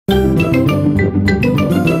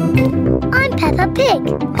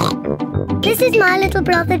This is my little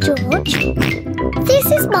brother George. This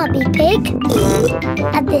is Mummy Pig.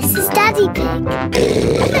 And this is Daddy Pig.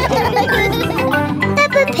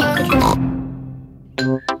 Peppa Pig.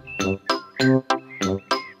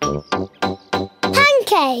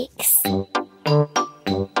 Pancakes.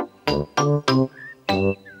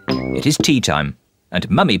 It is tea time, and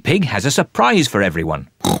Mummy Pig has a surprise for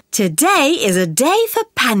everyone. Today is a day for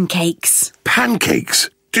pancakes.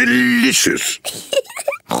 Pancakes? Delicious!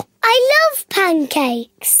 I love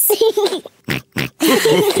pancakes.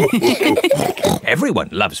 Everyone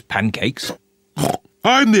loves pancakes.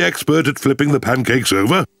 I'm the expert at flipping the pancakes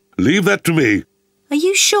over. Leave that to me. Are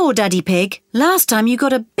you sure, Daddy Pig? Last time you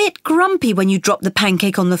got a bit grumpy when you dropped the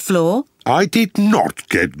pancake on the floor. I did not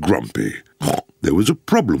get grumpy. There was a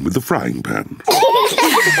problem with the frying pan.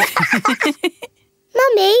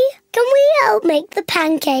 Mummy, can we help make the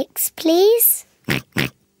pancakes, please?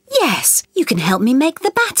 Yes, you can help me make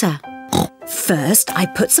the batter. First, I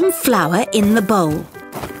put some flour in the bowl.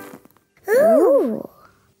 Ooh.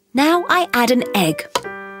 Now I add an egg.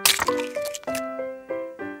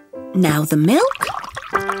 Now the milk.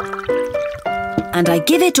 And I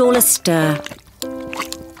give it all a stir.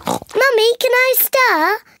 Mummy, can I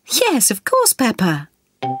stir? Yes, of course, Peppa.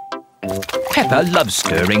 Peppa loves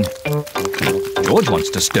stirring. George wants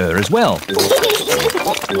to stir as well.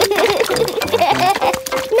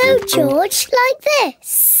 No, George, like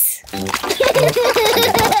this.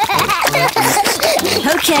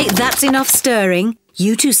 OK, that's enough stirring.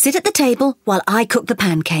 You two sit at the table while I cook the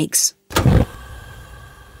pancakes.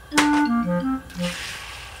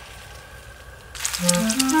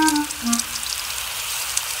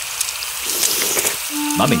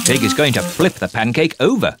 Mummy Pig is going to flip the pancake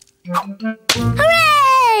over.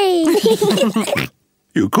 Hooray!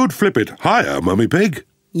 You could flip it higher, Mummy Pig.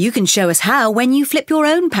 You can show us how when you flip your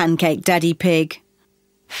own pancake, Daddy Pig.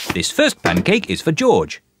 This first pancake is for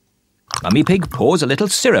George. Mummy Pig pours a little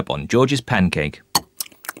syrup on George's pancake.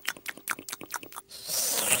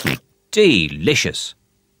 Delicious.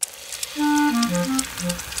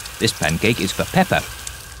 This pancake is for Peppa.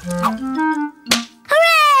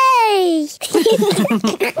 Hooray!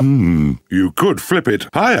 You could flip it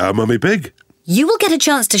higher, Mummy Pig. You will get a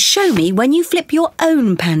chance to show me when you flip your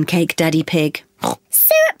own pancake, Daddy Pig.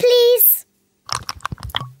 Syrup, please.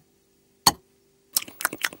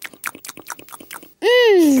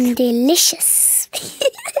 Delicious.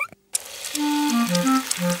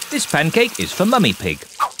 This pancake is for Mummy Pig.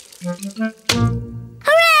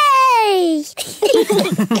 Hooray!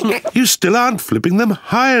 You still aren't flipping them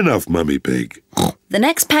high enough, Mummy Pig. The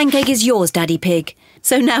next pancake is yours, Daddy Pig.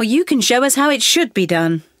 So now you can show us how it should be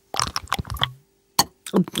done.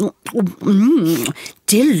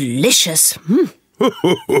 Delicious.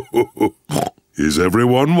 Is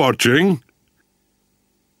everyone watching?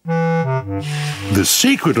 The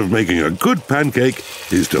secret of making a good pancake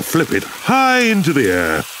is to flip it high into the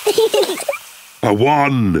air. A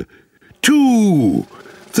 1, 2,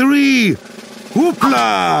 3,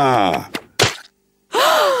 whoopla!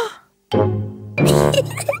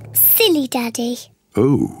 Silly Daddy.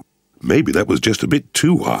 Oh, maybe that was just a bit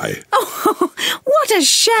too high. Oh, what a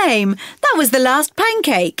shame. That was the last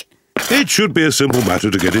pancake. It should be a simple matter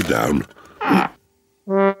to get it down.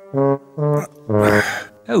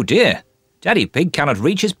 Oh dear, Daddy Pig cannot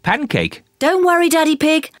reach his pancake. Don't worry, Daddy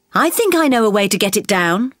Pig. I think I know a way to get it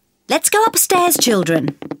down. Let's go upstairs,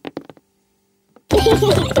 children.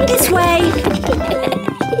 This way.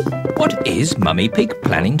 What is Mummy Pig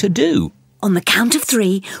planning to do? On the count of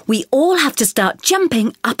 3, we all have to start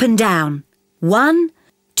jumping up and down. 1,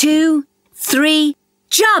 2, 3,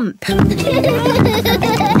 jump!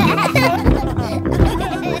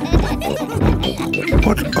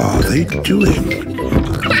 What are they doing?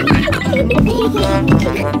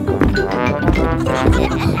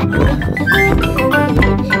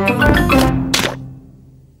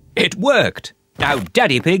 It worked. Now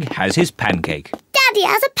Daddy Pig has his pancake. Daddy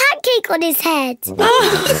has a pancake on his head.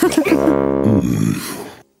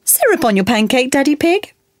 Syrup on your pancake, Daddy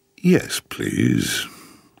Pig? Yes, please.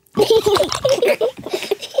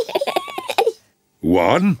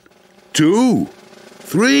 1, 2,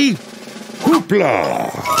 3,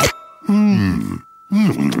 whoopla!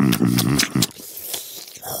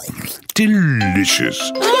 Delicious.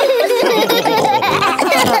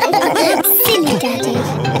 Silly Daddy.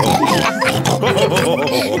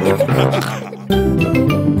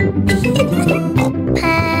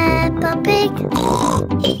 Peppa Pig.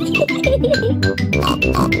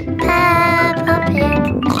 Peppa Pig.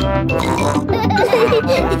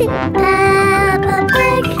 Peppa